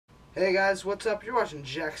Hey guys, what's up? You're watching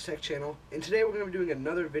JacksTechChannel, and today we're going to be doing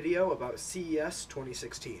another video about CES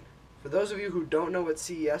 2016. For those of you who don't know what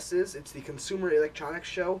CES is, it's the Consumer Electronics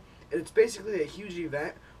Show, and it's basically a huge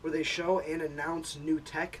event where they show and announce new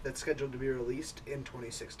tech that's scheduled to be released in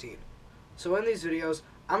 2016. So in these videos,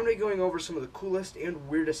 I'm going to be going over some of the coolest and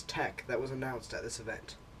weirdest tech that was announced at this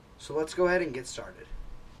event. So let's go ahead and get started.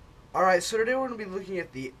 Alright, so today we're going to be looking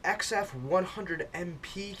at the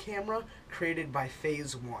XF100MP camera created by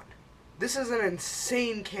Phase 1. This is an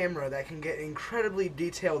insane camera that can get incredibly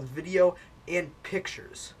detailed video and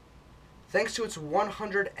pictures. Thanks to its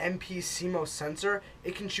 100 MP CMOS sensor,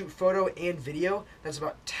 it can shoot photo and video that's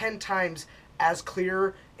about 10 times as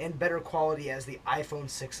clear and better quality as the iPhone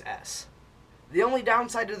 6s. The only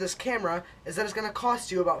downside to this camera is that it's going to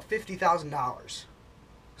cost you about $50,000.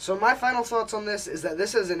 So my final thoughts on this is that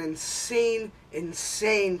this is an insane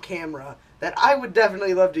camera that I would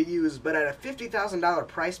definitely love to use, but at a $50,000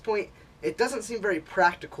 price point, it doesn't seem very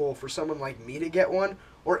practical for someone like me to get one,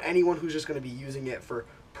 or anyone who's just going to be using it for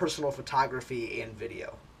personal photography and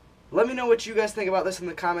video. Let me know what you guys think about this in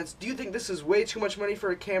the comments. Do you think this is way too much money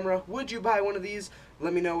for a camera? Would you buy one of these?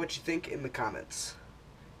 Let me know what you think in the comments.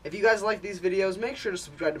 If you guys like these videos, make sure to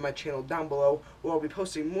subscribe to my channel down below, where I'll be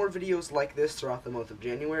posting more videos like this throughout the month of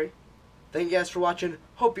January. Thank you guys for watching,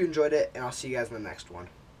 hope you enjoyed it, and I'll see you guys in the next one.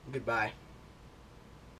 Goodbye.